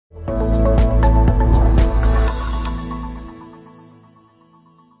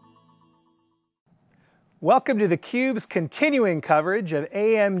Welcome to theCUBE's continuing coverage of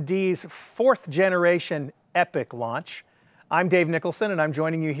AMD's 4th generation EPYC launch. I'm Dave Nicholson and I'm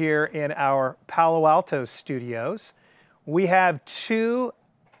joining you here in our Palo Alto studios. We have two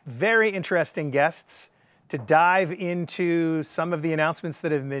very interesting guests to dive into some of the announcements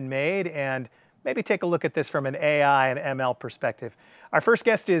that have been made and maybe take a look at this from an AI and ML perspective. Our first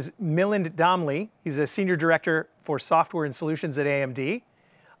guest is Milind Damle. He's a Senior Director for Software and Solutions at AMD.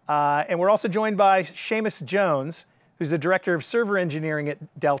 And we're also joined by Seamus Jones, who's the Director of Server Engineering at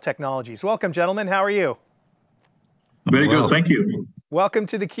DELL Technologies. Welcome, gentlemen. How are you? Very good, thank you. Welcome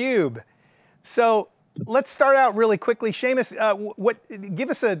to theCUBE. So let's start out really quickly. Seamus, give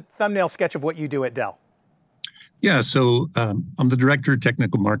us a thumbnail sketch of what you do at DELL. Yeah, so I'm the Director of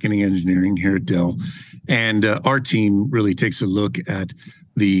Technical Marketing Engineering here at DELL, and our team really takes a look at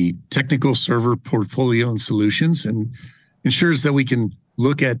the technical server portfolio and solutions and ensures that we can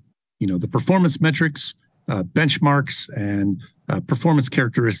look at the performance metrics, benchmarks, and performance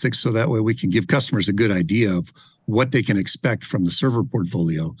characteristics, so that way we can give customers a good idea of what they can expect from the server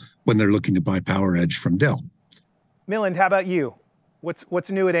portfolio when they're looking to buy PowerEdge from DELL. Milind, how about you?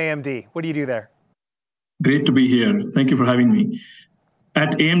 What's new at AMD? What do you do there? Great to be here. Thank you for having me.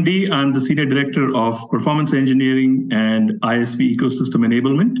 At AMD, I'm the Senior Director of Performance Engineering and ISV Ecosystem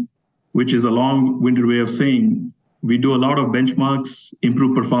Enablement, which is a long-winded way of saying we do a lot of benchmarks,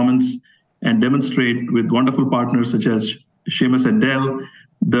 improve performance, and demonstrate with wonderful partners such as Seamus at DELL,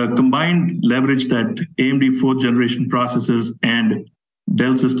 the combined leverage that AMD 4th generation processors and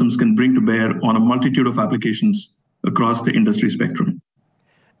DELL systems can bring to bear on a multitude of applications across the industry spectrum.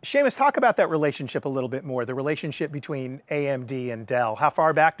 Seamus, talk about that relationship a little bit more, the relationship between AMD and DELL. How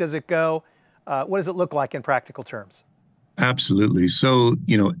far back does it go? What does it look like in practical terms? Absolutely. So,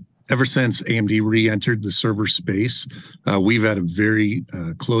 ever since AMD re-entered the server space, we've had a very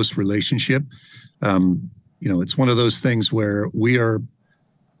close relationship. It's one of those things where we are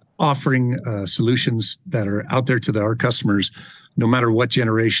offering solutions that are out there to our customers, no matter what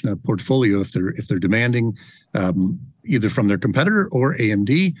generation of portfolio, if they're demanding either from their competitor or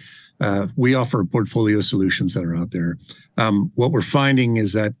AMD, we offer portfolio solutions that are out there. What we're finding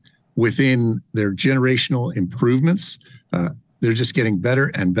is that within their generational improvements, they're just getting better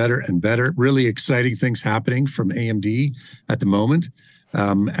and better and better. Really exciting things happening from AMD at the moment.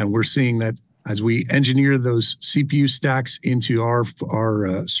 And we're seeing that as we engineer those CPU stacks into our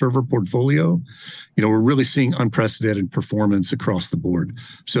server portfolio, we're really seeing unprecedented performance across the board.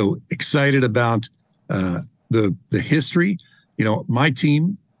 So excited about the history. My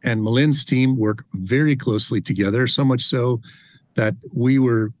team and Milind's team work very closely together, so much so that we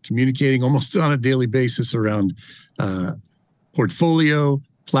were communicating almost on a daily basis around portfolio,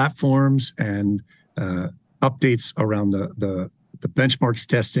 platforms, and updates around the benchmarks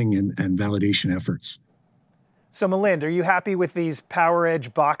testing and validation efforts. So Milind, are you happy with these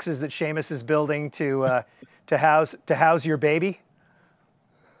PowerEdge boxes that Seamus is building to house your baby?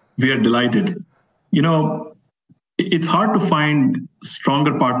 We are delighted. It's hard to find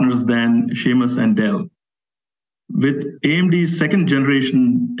stronger partners than Seamus and DELL. With AMD's 2nd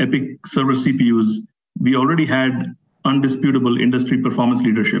generation EPYC server CPUs, we already had undisputable industry performance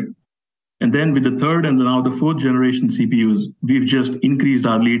leadership. And then with the 3rd and now the 4th generation CPUs, we've just increased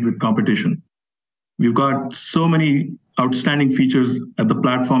our lead with competition. We've got so many outstanding features at the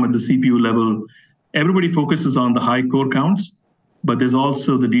platform, at the CPU level. Everybody focuses on the high core counts, but there's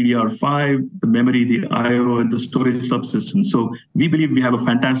also the DDR5, the memory, the IO, and the storage subsystem. So we believe we have a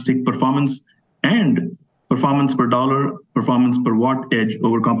fantastic performance and performance per dollar, performance per watt edge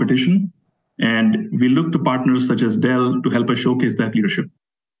over competition. And we look to partners such as DELL to help us showcase that leadership.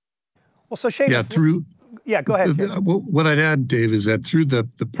 Well, so Seamus, go ahead. What I'd add, Dave, is that through the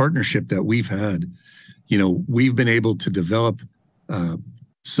partnership that we've had, we've been able to develop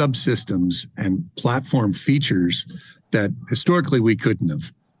subsystems and platform features that historically we couldn't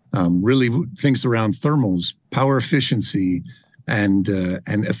have. Really things around thermals, power efficiency, and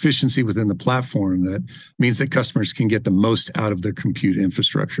efficiency within the platform that means that customers can get the most out of their compute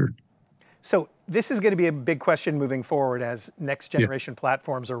infrastructure. So this is going to be a big question moving forward as next generation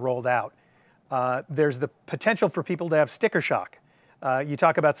platforms are rolled out. There's the potential for people to have sticker shock. You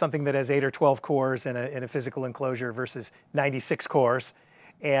talk about something that has 8 or 12 cores in a physical enclosure versus 96 cores.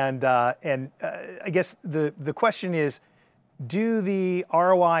 And I guess the question is, do the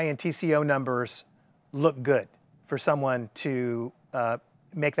ROI and TCO numbers look good for someone to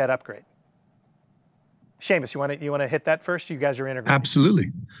make that upgrade? Seamus, you want to hit that first? You guys are integrated.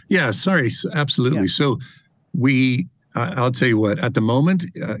 Absolutely. Yeah, sorry, absolutely. Yeah. So I'll tell you what, at the moment,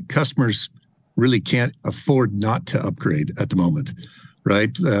 customers really can't afford not to upgrade at the moment.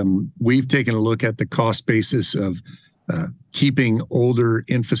 right? We've taken a look at the cost basis of keeping older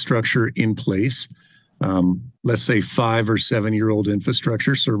infrastructure in place. Let's say 5 or 7 year old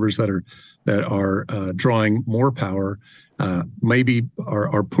infrastructure servers that are drawing more power, maybe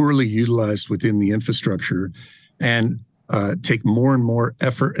are poorly utilized within the infrastructure, and take more and more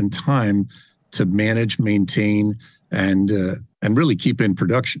effort and time to manage, maintain, and really keep in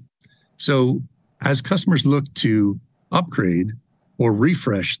production. So as customers look to upgrade or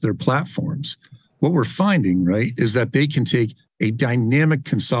refresh their platforms, what we're finding, right, is that they can take a dynamic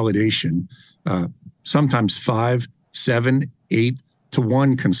consolidation, sometimes 5, 7, 8 to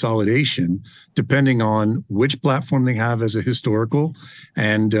 1 consolidation, depending on which platform they have as a historical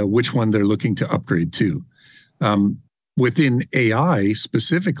and which one they're looking to upgrade to. Within AI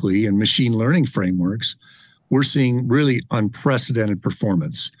specifically and machine learning frameworks, we're seeing really unprecedented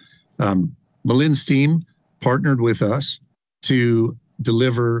performance. Milind's team partnered with us to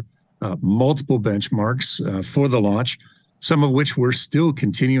deliver multiple benchmarks for the launch, some of which we're still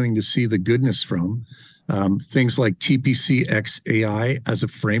continuing to see the goodness from, things like TPC-X AI as a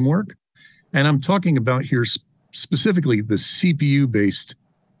framework. And I'm talking about here specifically the CPU-based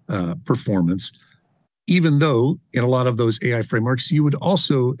performance, even though in a lot of those AI frameworks, you would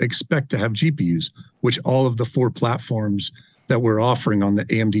also expect to have GPUs, which all of the 4 platforms that we're offering on the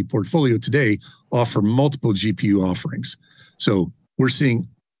AMD portfolio today offer multiple GPU offerings. So we're seeing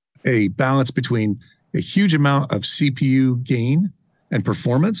a balance between a huge amount of CPU gain and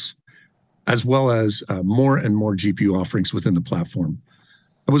performance, as well as more and more GPU offerings within the platform.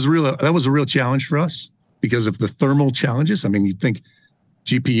 That was a real challenge for us because of the thermal challenges. I mean, you'd think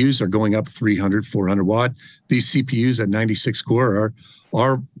GPUs are going up 300, 400 watt. These CPUs at 96 core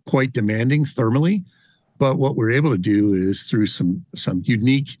are quite demanding thermally. But what we're able to do is through some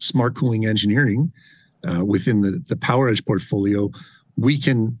unique smart cooling engineering within the PowerEdge portfolio, we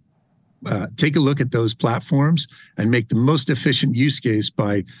can take a look at those platforms and make the most efficient use case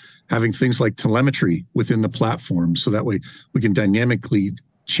by having things like telemetry within the platform. So that way we can dynamically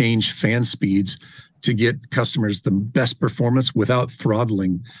change fan speeds to get customers the best performance without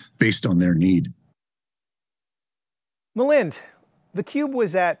throttling based on their need. Milind, theCUBE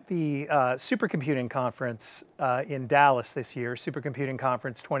was at the Supercomputing Conference in Dallas this year, Supercomputing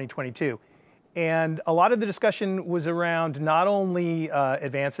Conference 2022. And a lot of the discussion was around not only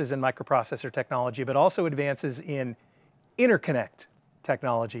advances in microprocessor technology, but also advances in interconnect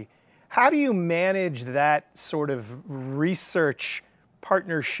technology. How do you manage that sort of research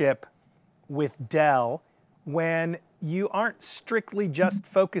partnership with Dell when you aren't strictly just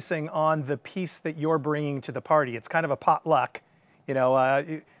focusing on the piece that you're bringing to the party? It's kind of a potluck. You know,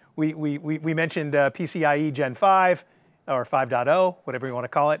 we mentioned PCIe Gen 5 or 5.0, whatever you want to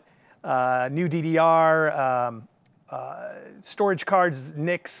call it. New DDR, storage cards,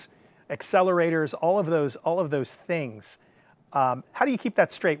 NICs, accelerators, all of those things. How do you keep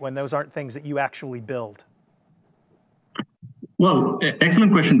that straight when those aren't things that you actually build? Well,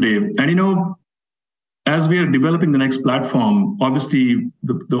 excellent question, Dave. And you know, as we are developing the next platform, obviously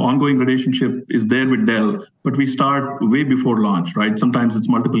the ongoing relationship is there with Dell, but we start way before launch, right? Sometimes it's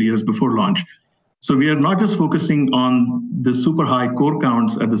multiple years before launch. So we are not just focusing on the super high core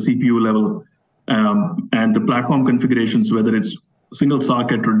counts at the CPU level and the platform configurations, whether it's single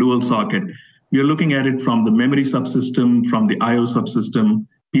socket or dual socket. We are looking at it from the memory subsystem, from the IO subsystem.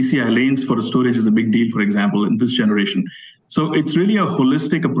 PCI lanes for storage is a big deal, for example, in this generation. So it's really a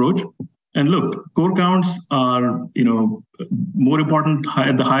holistic approach. And look, core counts are, you know, more important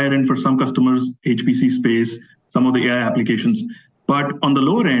at the higher end for some customers, HPC space, some of the AI applications. But on the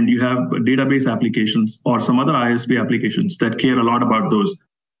lower end, you have database applications or some other ISV applications that care a lot about those.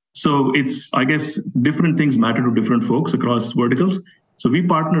 So it's, I guess, different things matter to different folks across verticals. So we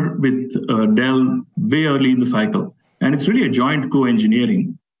partner with Dell way early in the cycle. And it's really a joint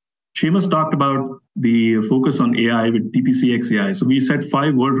co-engineering. Seamus talked about the focus on AI with TPC-X AI. So we set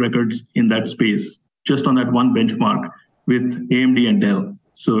 5 world records in that space, just on that one benchmark with AMD and Dell.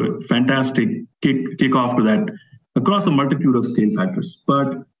 So fantastic kick off to that across a multitude of scale factors.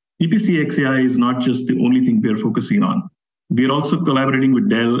 But TPC-X AI is not just the only thing we are focusing on. We are also collaborating with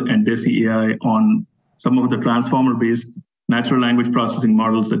Dell and DESI AI on some of the transformer-based natural language processing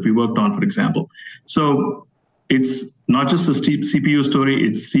models that we worked on, for example. So it's not just a CPU story,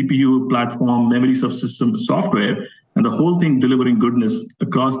 it's CPU, platform, memory subsystem, software, and the whole thing delivering goodness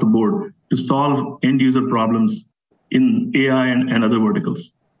across the board to solve end user problems in AI and other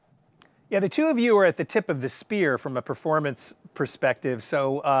verticals. Yeah, the two of you are at the tip of the spear from a performance perspective.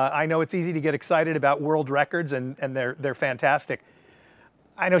 So I know it's easy to get excited about world records, and they're fantastic.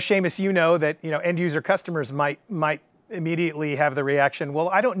 I know, Seamus, you know that end user customers might immediately have the reaction, well,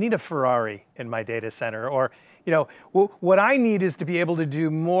 I don't need a Ferrari in my data center, or what I need is to be able to do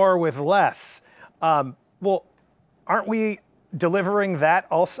more with less. Well, aren't we delivering that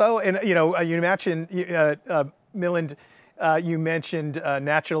also? And you mentioned, Milind, you mentioned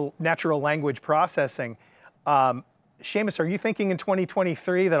natural language processing. Seamus, are you thinking in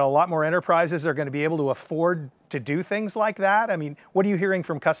 2023 that a lot more enterprises are going to be able to afford to do things like that? I mean, what are you hearing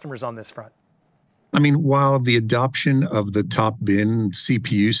from customers on this front? I mean, while the adoption of the top bin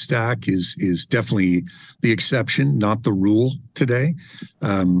CPU stack is definitely the exception, not the rule today,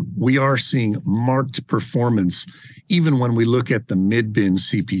 we are seeing marked performance even when we look at the mid-bin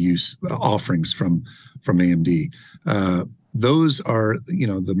CPU offerings from AMD. Those are,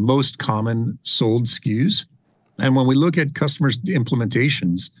 the most common sold SKUs. And when we look at customers'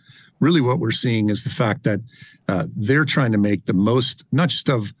 implementations, really what we're seeing is the fact that they're trying to make the most, not just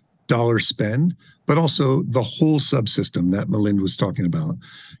of dollar spend, but also the whole subsystem that Milind was talking about.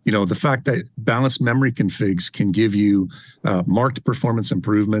 The fact that balanced memory configs can give you marked performance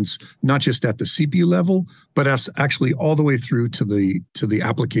improvements, not just at the CPU level, but as actually all the way through to the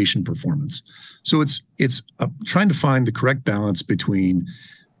application performance. So it's trying to find the correct balance between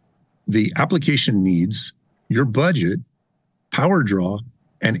the application needs, your budget, power draw,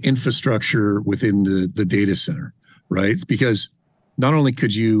 and infrastructure within the data center, right? Because not only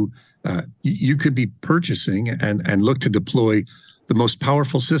could you could be purchasing and look to deploy the most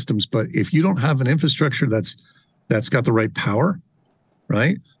powerful systems, but if you don't have an infrastructure that's got the right power,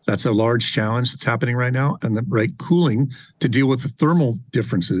 right? That's a large challenge that's happening right now, and the right cooling to deal with the thermal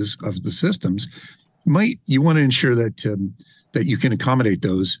differences of the systems. You want to ensure that that you can accommodate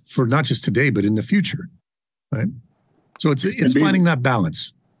those for not just today, but in the future, right? So it's finding that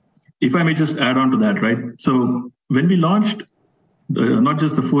balance. If I may just add on to that, right? So when we launched not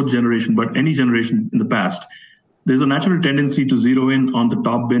just the 4th generation, but any generation in the past, there's a natural tendency to zero in on the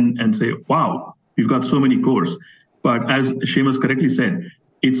top bin and say, wow, we've got so many cores. But as Seamus correctly said,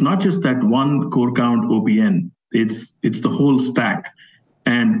 it's not just that one core count OPN, it's the whole stack.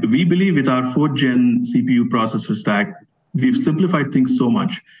 And we believe with our 4th gen CPU processor stack, we've simplified things so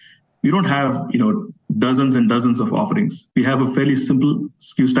much. We don't have dozens and dozens of offerings. We have a fairly simple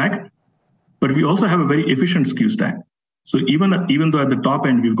SKU stack, but we also have a very efficient SKU stack. So even though at the top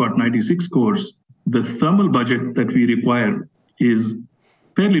end we've got 96 cores, the thermal budget that we require is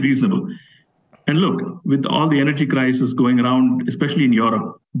fairly reasonable. And look, with all the energy crisis going around, especially in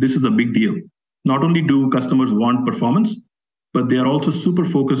Europe, this is a big deal. Not only do customers want performance, but they are also super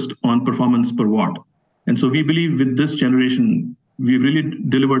focused on performance per watt. And so we believe with this generation, we've really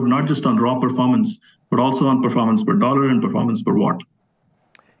delivered not just on raw performance, but also on performance per dollar and performance per watt.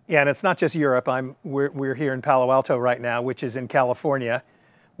 Yeah, and it's not just Europe. We're here in Palo Alto right now, which is in California,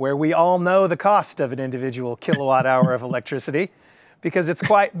 where we all know the cost of an individual kilowatt hour of electricity, because it's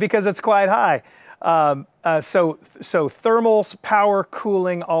quite high. So thermals, power,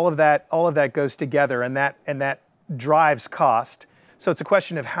 cooling, all of that goes together, and that drives cost. So it's a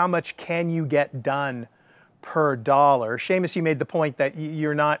question of how much can you get done per dollar. Seamus, you made the point that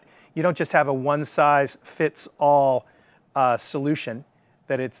you don't just have a one size fits all solution.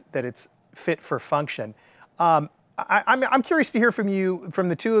 That it's fit for function. I'm curious to hear from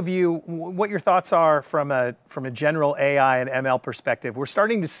the two of you, what your thoughts are from a general AI and ML perspective. We're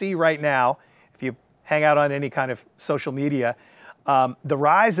starting to see right now, if you hang out on any kind of social media, the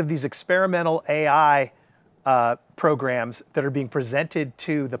rise of these experimental AI programs that are being presented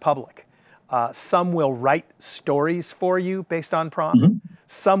to the public. Some will write stories for you based on prompt. Mm-hmm.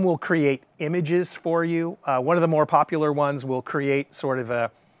 Some will create images for you. One of the more popular ones will create sort of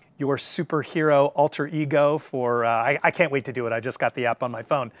your superhero alter ego for, I can't wait to do it. I just got the app on my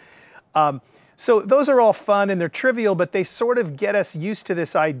phone. So those are all fun and they're trivial, but they sort of get us used to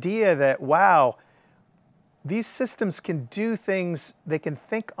this idea that, wow, these systems can do things, they can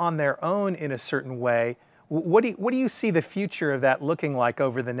think on their own in a certain way. What do you see the future of that looking like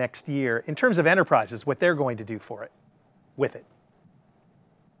over the next year in terms of enterprises, what they're going to do with it?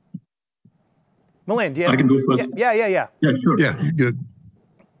 Milind, yeah. I can go first. Yeah, sure. Yeah, good.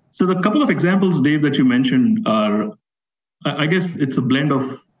 So the couple of examples, Dave, that you mentioned are, I guess it's a blend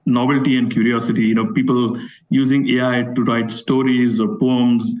of novelty and curiosity. People using AI to write stories or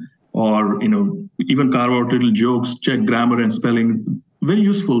poems, or even carve out little jokes, check grammar and spelling. Very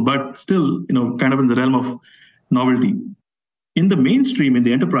useful, but still, kind of in the realm of novelty. In the mainstream, in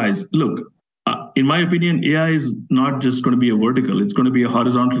the enterprise, look, in my opinion, AI is not just going to be a vertical, it's going to be a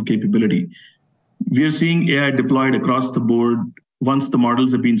horizontal capability. We are seeing AI deployed across the board once the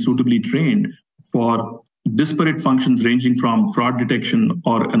models have been suitably trained for disparate functions ranging from fraud detection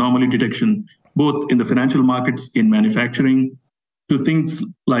or anomaly detection, both in the financial markets, in manufacturing, to things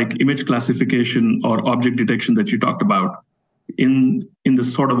like image classification or object detection that you talked about in the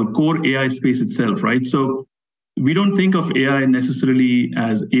sort of a core AI space itself, right? So we don't think of AI necessarily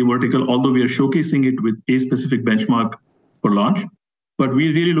as a vertical, although we are showcasing it with a specific benchmark for launch. But we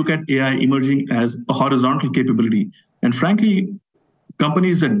really look at AI emerging as a horizontal capability. And frankly,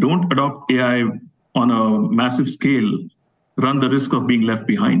 companies that don't adopt AI on a massive scale run the risk of being left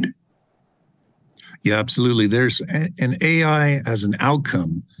behind. Yeah, absolutely. There's an AI as an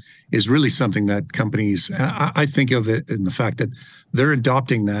outcome is really something that companies, I think of it in the fact that they're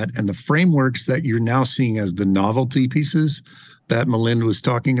adopting that, and the frameworks that you're now seeing as the novelty pieces that Milind was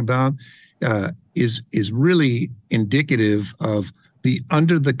talking about is really indicative of the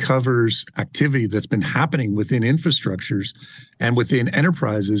under the covers activity that's been happening within infrastructures and within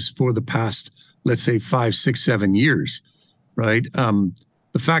enterprises for the past, let's say, 5, 6, 7 years, right?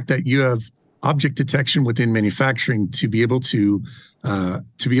 The fact that you have object detection within manufacturing to be able to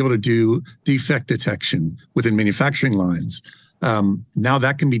do defect detection within manufacturing lines. Now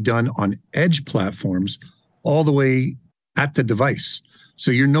that can be done on edge platforms all the way at the device. So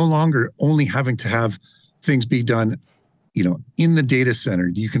you're no longer only having to have things be done, in the data center.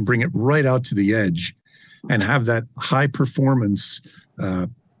 You can bring it right out to the edge and have that high performance,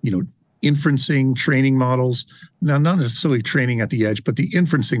 inferencing training models. Now, not necessarily training at the edge, but the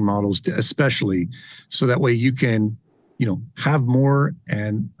inferencing models especially, so that way you can, have more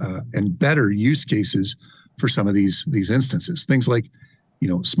and better use cases for some of these instances. Things like,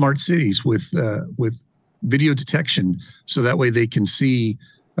 smart cities with video detection, so that way they can see.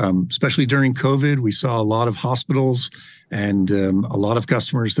 Especially during COVID, we saw a lot of hospitals and a lot of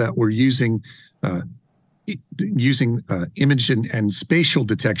customers that were using image and spatial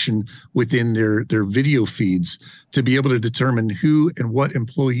detection within their video feeds to be able to determine who and what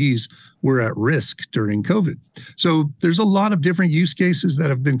employees were at risk during COVID. So there's a lot of different use cases that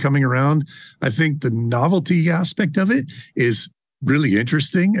have been coming around. I think the novelty aspect of it is really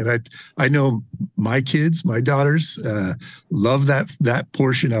interesting, and I know my kids, my daughters, love that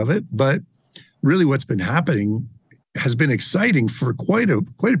portion of it. But really, what's been happening has been exciting for quite a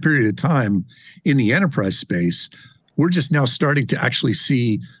period of time in the enterprise space. We're just now starting to actually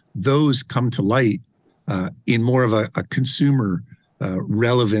see those come to light in more of a consumer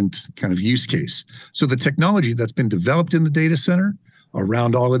relevant kind of use case. So the technology that's been developed in the data center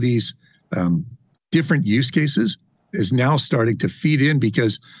around all of these different use cases is now starting to feed in,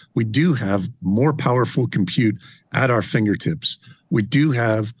 because we do have more powerful compute at our fingertips. We do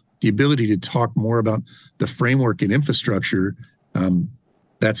have the ability to talk more about the framework and infrastructure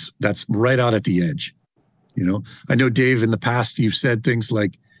that's right out at the edge. I know, Dave, in the past, you've said things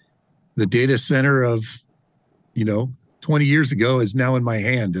like the data center of, 20 years ago is now in my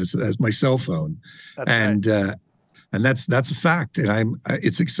hand as my cell phone. That's and right. And that's a fact. And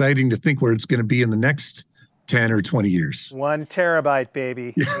it's exciting to think where it's going to be in the next 10 or 20 years. 1 terabyte,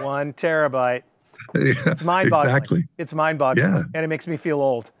 baby. Yeah. 1 terabyte. Yeah, It's mind-boggling. exactly. It's mind-boggling. Yeah. And it makes me feel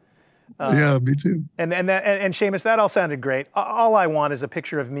old. Yeah, me too. And Seamus, that all sounded great. All I want is a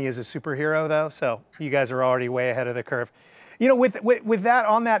picture of me as a superhero, though. So you guys are already way ahead of the curve. With that,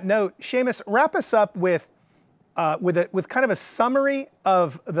 on that note, Seamus, wrap us up with kind of a summary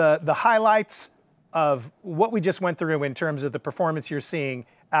of the highlights of what we just went through in terms of the performance you're seeing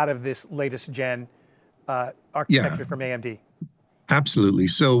out of this latest gen architecture from AMD. Absolutely.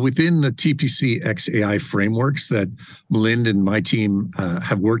 So within the TPC XAI frameworks that Milind and my team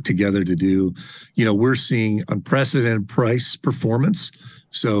have worked together to do, we're seeing unprecedented price performance.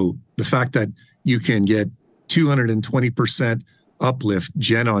 So the fact that you can get 220% uplift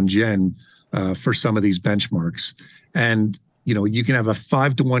gen on gen for some of these benchmarks, and you can have a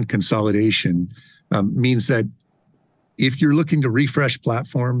 5-to-1 consolidation, means that if you're looking to refresh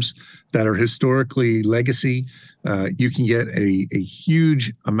platforms that are historically legacy, you can get a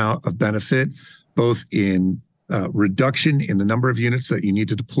huge amount of benefit, both in reduction in the number of units that you need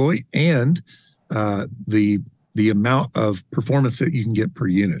to deploy and the amount of performance that you can get per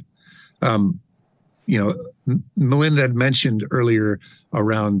unit. Milind had mentioned earlier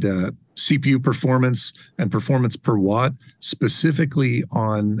around CPU performance and performance per watt, specifically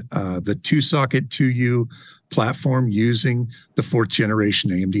on the 2-socket 2U platform using the 4th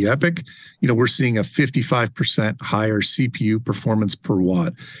generation AMD EPYC. We're seeing a 55% higher CPU performance per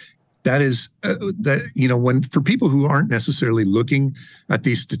watt. That is when, for people who aren't necessarily looking at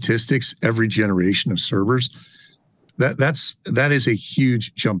these statistics every generation of servers, that is a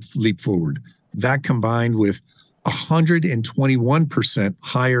huge leap forward. That combined with 121%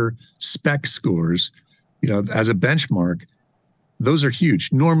 higher spec scores, as a benchmark, those are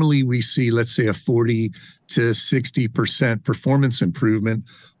huge. Normally we see, let's say, a 40 to 60% performance improvement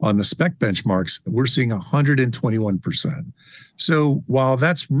on the spec benchmarks. We're seeing 121%. So while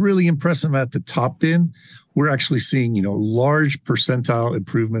that's really impressive at the top bin, we're actually seeing, large percentile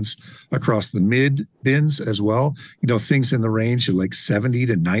improvements across the mid bins as well. Things in the range of like 70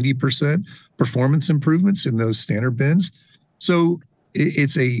 to 90% performance improvements in those standard bins. So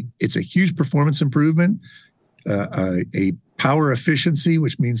it's a huge performance improvement, a power efficiency,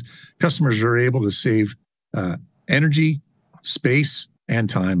 which means customers are able to save energy, space, and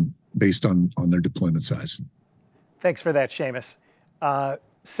time based on their deployment size. Thanks for that, Seamus.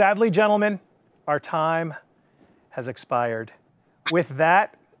 Sadly, gentlemen, our time has expired. With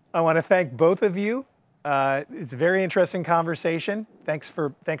that, I want to thank both of you. It's a very interesting conversation. Thanks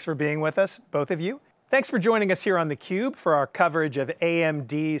for being with us, both of you. Thanks for joining us here on theCUBE for our coverage of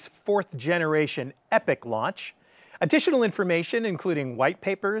AMD's 4th generation EPYC launch. Additional information, including white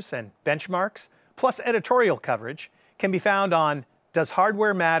papers and benchmarks, plus editorial coverage, can be found on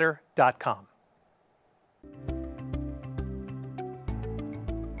doeshardwarematter.com.